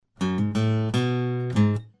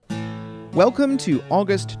Welcome to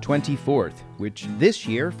August 24th, which this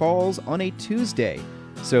year falls on a Tuesday.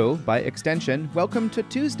 So, by extension, welcome to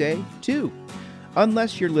Tuesday, too.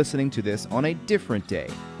 Unless you're listening to this on a different day,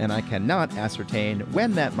 and I cannot ascertain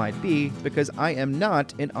when that might be because I am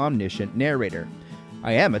not an omniscient narrator.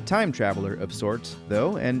 I am a time traveler of sorts,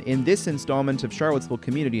 though, and in this installment of Charlottesville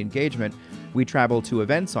Community Engagement, we travel to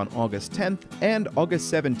events on August 10th and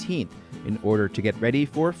August 17th in order to get ready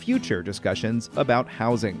for future discussions about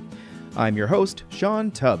housing. I'm your host,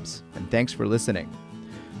 Sean Tubbs, and thanks for listening.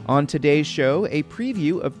 On today's show, a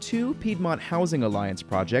preview of two Piedmont Housing Alliance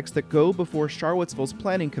projects that go before Charlottesville's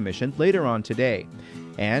Planning Commission later on today,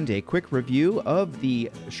 and a quick review of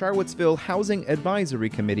the Charlottesville Housing Advisory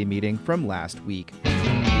Committee meeting from last week.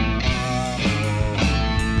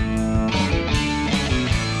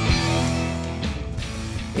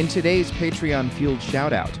 In today's Patreon-fueled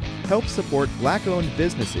shoutout, help support Black-owned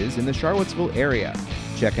businesses in the Charlottesville area.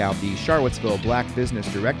 Check out the Charlottesville Black Business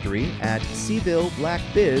Directory at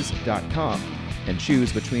cvilleblackbiz.com and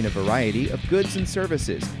choose between a variety of goods and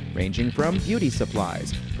services ranging from beauty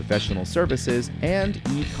supplies, professional services, and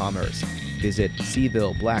e-commerce. Visit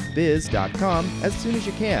cvilleblackbiz.com as soon as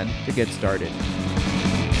you can to get started.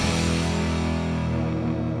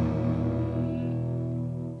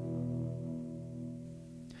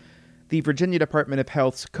 The Virginia Department of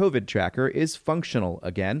Health's COVID tracker is functional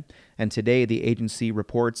again, and today the agency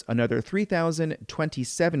reports another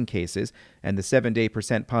 3,027 cases, and the 7-day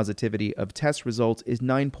percent positivity of test results is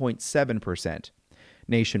 9.7%.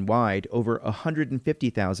 Nationwide, over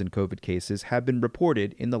 150,000 COVID cases have been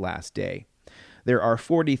reported in the last day. There are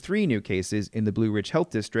 43 new cases in the Blue Ridge Health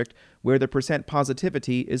District, where the percent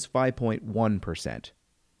positivity is 5.1%.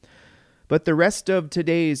 But the rest of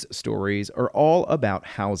today's stories are all about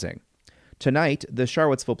housing. Tonight, the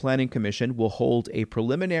Charlottesville Planning Commission will hold a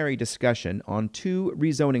preliminary discussion on two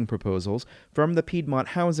rezoning proposals from the Piedmont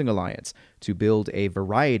Housing Alliance to build a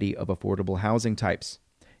variety of affordable housing types.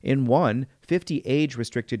 In one, 50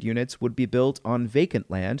 age-restricted units would be built on vacant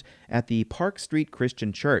land at the Park Street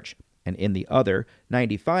Christian Church, and in the other,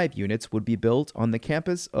 95 units would be built on the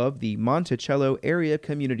campus of the Monticello Area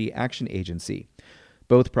Community Action Agency.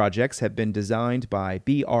 Both projects have been designed by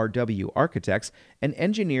BRW Architects and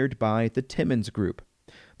engineered by the Timmons Group.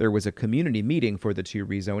 There was a community meeting for the two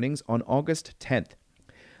rezonings on August 10th.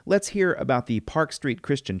 Let's hear about the Park Street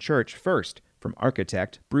Christian Church first, from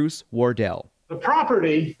architect Bruce Wardell. The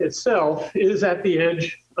property itself is at the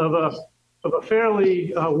edge of a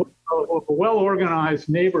fairly well-organized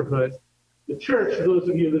neighborhood. The church, for those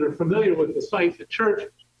of you that are familiar with the site, the church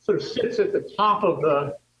sort of sits at the top of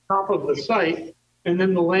the site. And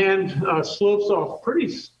then the land slopes off pretty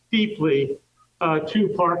steeply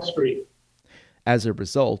to Park Street. As a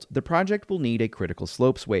result, the project will need a critical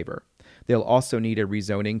slopes waiver. They'll also need a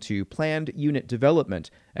rezoning to planned unit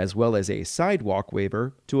development, as well as a sidewalk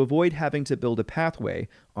waiver to avoid having to build a pathway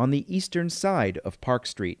on the eastern side of Park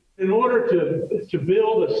Street. In order to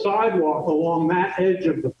build a sidewalk along that edge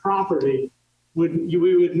of the property, we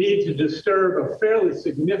would need to disturb a fairly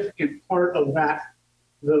significant part of that.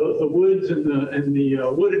 The woods and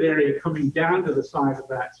the wooded area coming down to the side of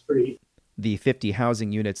that street. The 50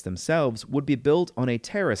 housing units themselves would be built on a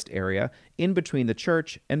terraced area in between the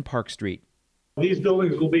church and Park Street. These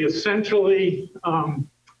buildings will be essentially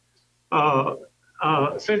invisible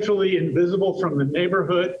from the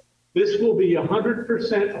neighborhood. This will be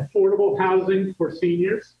 100% affordable housing for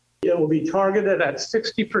seniors. It will be targeted at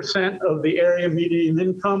 60% of the area median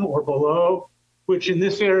income or below, which in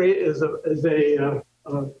this area is an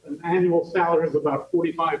annual salary of about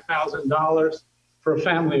 $45,000 for a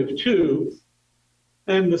family of two.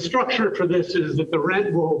 And the structure for this is that the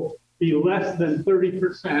rent will be less than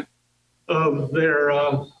 30% of their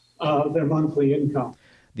monthly income.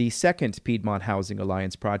 The second Piedmont Housing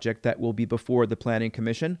Alliance project that will be before the Planning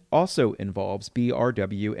Commission also involves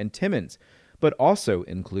BRW and Timmons, but also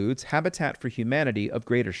includes Habitat for Humanity of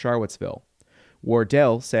Greater Charlottesville.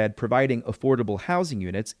 Wardell said providing affordable housing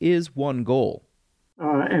units is one goal.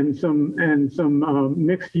 And some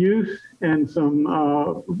mixed use and some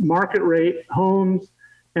market rate homes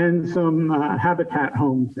and some habitat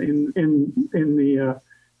homes in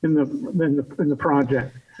the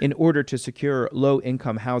project. In order to secure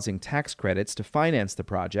low-income housing tax credits to finance the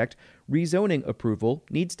project, rezoning approval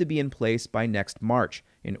needs to be in place by next March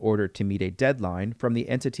in order to meet a deadline from the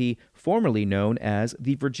entity formerly known as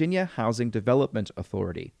the Virginia Housing Development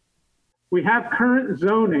Authority. We have current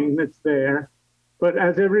zoning that's there. But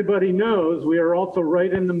as everybody knows, we are also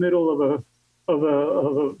right in the middle of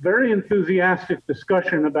a very enthusiastic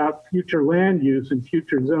discussion about future land use and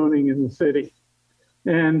future zoning in the city.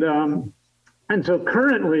 And And so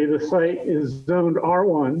currently the site is zoned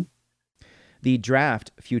R1. The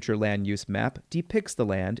draft future land use map depicts the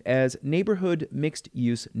land as neighborhood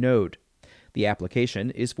mixed-use node. The application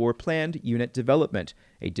is for planned unit development,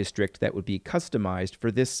 a district that would be customized for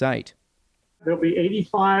this site. There'll be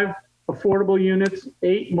 85 affordable units,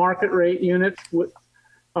 8 market rate units with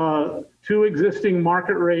 2 existing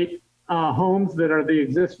market rate homes that are the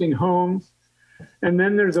existing homes. And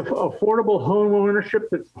then there's affordable home ownership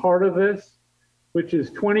that's part of this, which is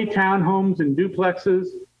 20 townhomes and duplexes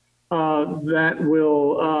that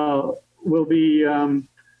will be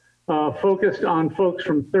focused on folks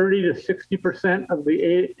from 30 to 60% of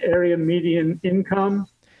the area median income.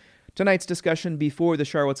 Tonight's discussion before the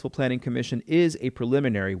Charlottesville Planning Commission is a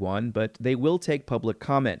preliminary one, but they will take public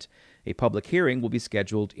comment. A public hearing will be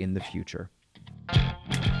scheduled in the future.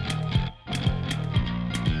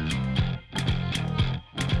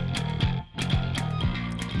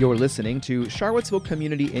 You're listening to Charlottesville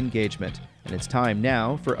Community Engagement, and it's time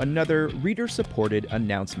now for another reader-supported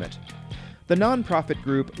announcement. The nonprofit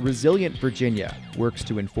group Resilient Virginia works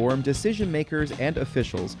to inform decision makers and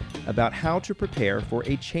officials about how to prepare for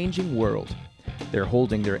a changing world. They're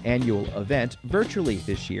holding their annual event virtually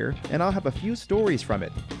this year, and I'll have a few stories from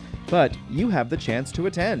it. But you have the chance to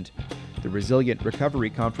attend. The Resilient Recovery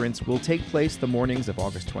Conference will take place the mornings of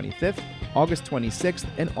August 25th, August 26th,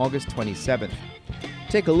 and August 27th.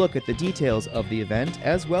 Take a look at the details of the event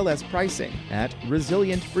as well as pricing at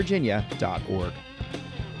resilientvirginia.org.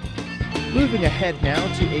 Moving ahead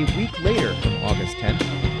now to a week later from August 10th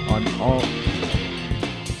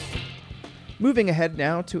Moving ahead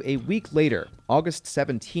now to a week later, August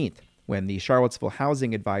 17th, when the Charlottesville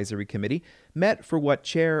Housing Advisory Committee met for what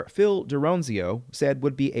Chair Phil D'Aronzio said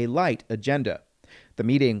would be a light agenda. The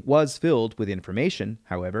meeting was filled with information,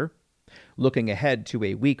 however. Looking ahead to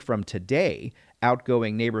a week from today,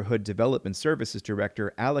 outgoing Neighborhood Development Services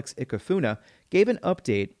Director Alex Ikefuna gave an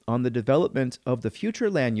update on the development of the future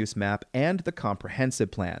land use map and the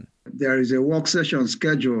comprehensive plan. There is a work session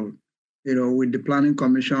scheduled, with the Planning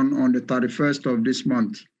Commission on the 31st of this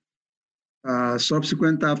month.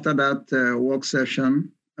 Subsequent after that work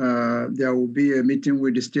session, there will be a meeting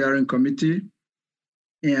with the steering committee,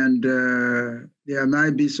 and there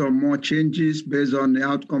might be some more changes based on the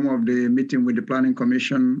outcome of the meeting with the Planning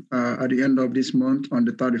Commission at the end of this month on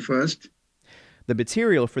the 31st. The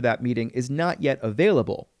material for that meeting is not yet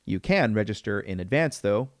available. You can register in advance,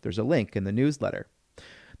 though. There's a link in the newsletter.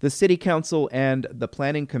 The City Council and the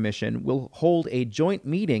Planning Commission will hold a joint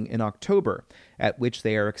meeting in October, at which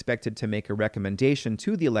they are expected to make a recommendation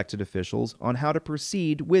to the elected officials on how to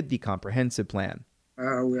proceed with the comprehensive plan.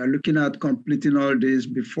 We are looking at completing all this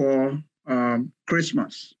before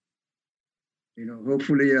Christmas.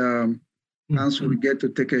 Hopefully, council will get to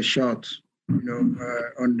take a shot,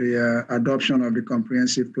 on the adoption of the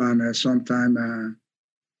comprehensive plan sometime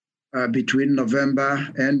between November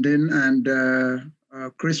ending and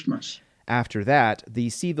Christmas. After that, the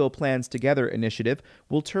Seville Plans Together initiative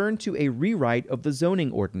will turn to a rewrite of the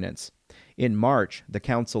zoning ordinance. In March, the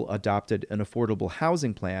council adopted an affordable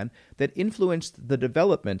housing plan that influenced the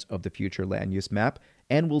development of the future land use map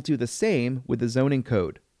and will do the same with the zoning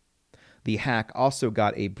code. The HAC also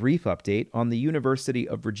got a brief update on the University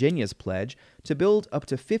of Virginia's pledge to build up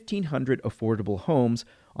to 1,500 affordable homes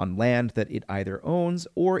on land that it either owns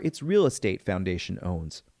or its real estate foundation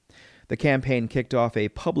owns. The campaign kicked off a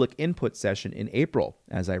public input session in April,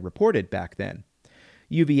 as I reported back then.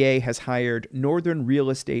 UVA has hired Northern Real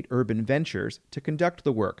Estate Urban Ventures to conduct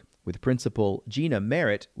the work, with Principal Gina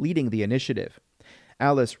Merritt leading the initiative.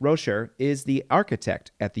 Alice Rocher is the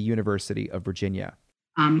architect at the University of Virginia.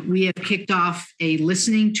 We have kicked off a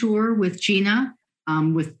listening tour with Gina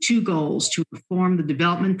with 2 goals: to inform the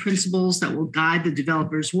development principles that will guide the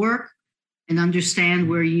developer's work and understand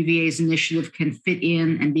where UVA's initiative can fit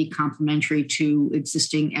in and be complementary to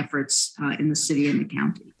existing efforts in the city and the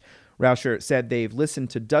county. Rauscher said they've listened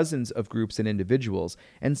to dozens of groups and individuals,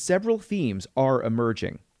 and several themes are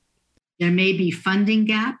emerging. There may be funding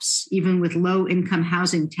gaps, even with low-income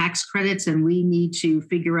housing tax credits, and we need to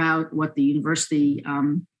figure out what the university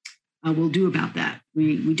will do about that.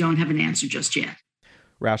 We don't have an answer just yet.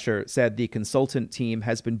 Rauscher said the consultant team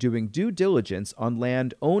has been doing due diligence on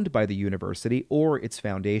land owned by the university or its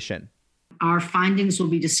foundation. Our findings will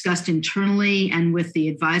be discussed internally and with the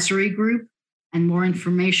advisory group, and more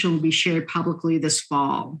information will be shared publicly this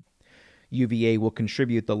fall. UVA will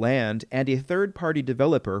contribute the land, and a third-party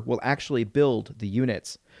developer will actually build the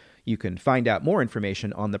units. You can find out more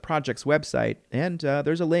information on the project's website, and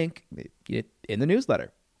there's a link in the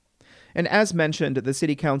newsletter. And as mentioned, the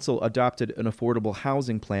City Council adopted an affordable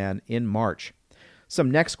housing plan in March. Some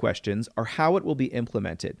next questions are how it will be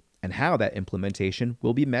implemented and how that implementation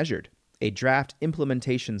will be measured. A draft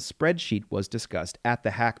implementation spreadsheet was discussed at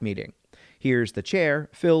the HAC meeting. Here's the chair,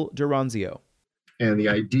 Phil Duranzio. And the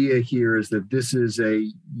idea here is that this is a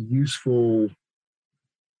useful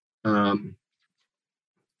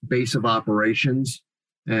base of operations.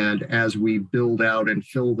 And as we build out and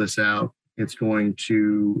fill this out, it's going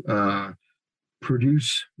to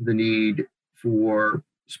produce the need for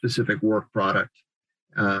specific work product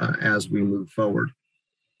as we move forward.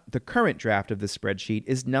 The current draft of the spreadsheet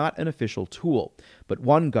is not an official tool, but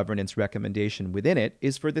one governance recommendation within it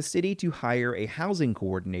is for the city to hire a housing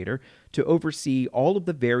coordinator to oversee all of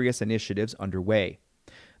the various initiatives underway.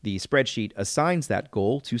 The spreadsheet assigns that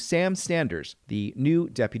goal to Sam Sanders, the new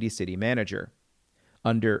deputy city manager.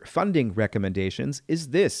 Under funding recommendations is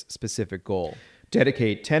this specific goal.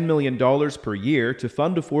 Dedicate $10 million per year to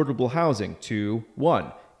fund affordable housing to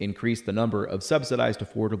 1. Increase the number of subsidized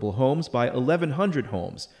affordable homes by 1,100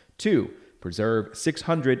 homes. 2. Preserve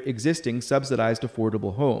 600 existing subsidized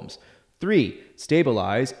affordable homes. 3.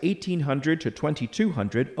 Stabilize 1,800 to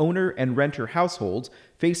 2,200 owner and renter households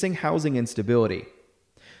facing housing instability.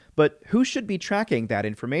 But who should be tracking that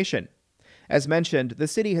information? As mentioned, the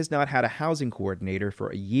city has not had a housing coordinator for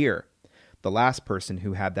a year. The last person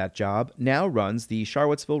who had that job now runs the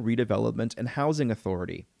Charlottesville Redevelopment and Housing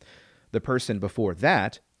Authority. The person before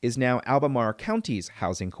that is now Albemarle County's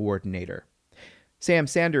housing coordinator. Sam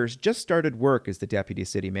Sanders just started work as the deputy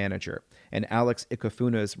city manager, and Alex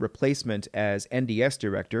Ikafuna's replacement as NDS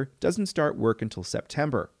director doesn't start work until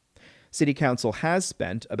September. City Council has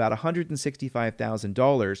spent about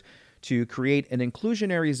 $165,000 to create an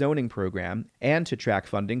inclusionary zoning program and to track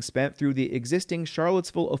funding spent through the existing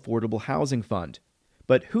Charlottesville Affordable Housing Fund.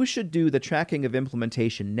 But who should do the tracking of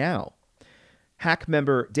implementation now? HAC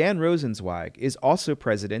member Dan Rosenzweig is also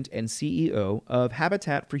president and CEO of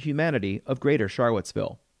Habitat for Humanity of Greater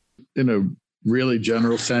Charlottesville. In a really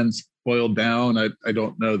general sense, boiled down, I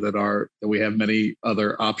don't know that we have many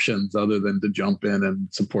other options other than to jump in and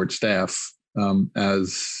support staff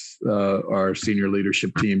as our senior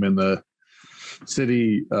leadership team in the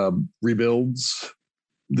city rebuilds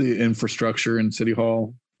the infrastructure in City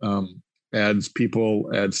Hall, adds people,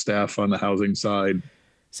 adds staff on the housing side.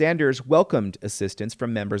 Sanders welcomed assistance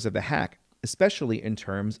from members of the HAC, especially in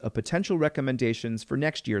terms of potential recommendations for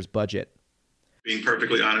next year's budget. Being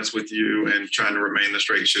perfectly honest with you and trying to remain the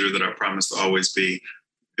straight shooter that I promised to always be.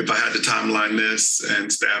 If I had to timeline this and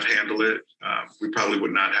staff handle it, we probably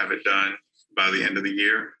would not have it done by the end of the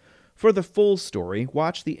year. For the full story,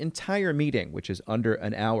 watch the entire meeting, which is under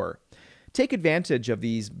an hour. Take advantage of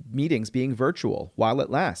these meetings being virtual while it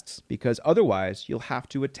lasts, because otherwise you'll have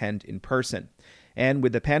to attend in person. And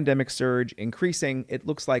with the pandemic surge increasing, it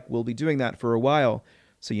looks like we'll be doing that for a while,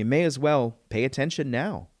 so you may as well pay attention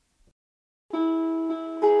now.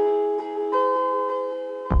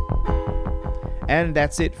 And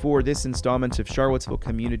that's it for this installment of Charlottesville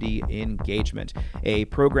Community Engagement, a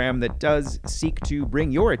program that does seek to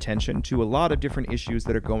bring your attention to a lot of different issues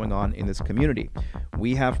that are going on in this community.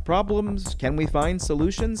 We have problems. Can we find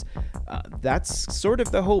solutions? That's sort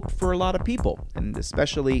of the hope for a lot of people, and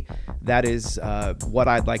especially that is what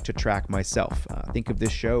I'd like to track myself. Think of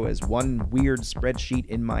this show as one weird spreadsheet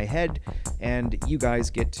in my head, and you guys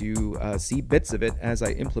get to see bits of it as I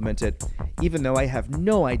implement it, even though I have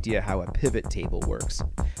no idea how a pivot table works.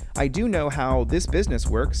 I do know how this business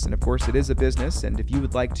works, and of course it is a business, and if you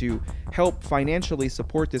would like to help financially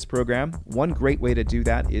support this program, one great way to do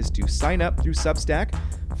that is to sign up through Substack.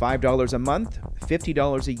 $5 a month,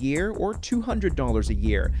 $50 a year, or $200 a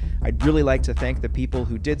year. I'd really like to thank the people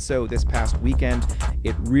who did so this past weekend.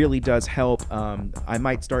 It really does help. I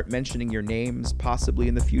might start mentioning your names possibly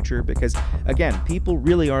in the future because, again, people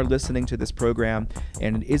really are listening to this program,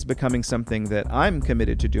 and it is becoming something that I'm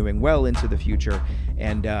committed to doing well into the future,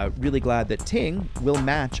 and really glad that Ting will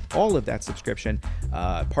match all of that subscription,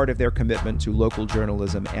 part of their commitment to local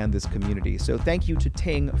journalism and this community. So thank you to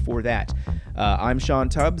Ting for that. I'm Sean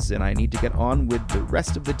Tubbs, and I need to get on with the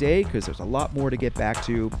rest of the day because there's a lot more to get back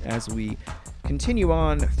to as we continue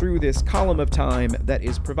on through this column of time that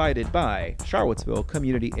is provided by Charlottesville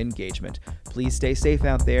Community Engagement. Please stay safe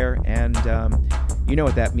out there, and you know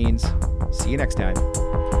what that means. See you next time.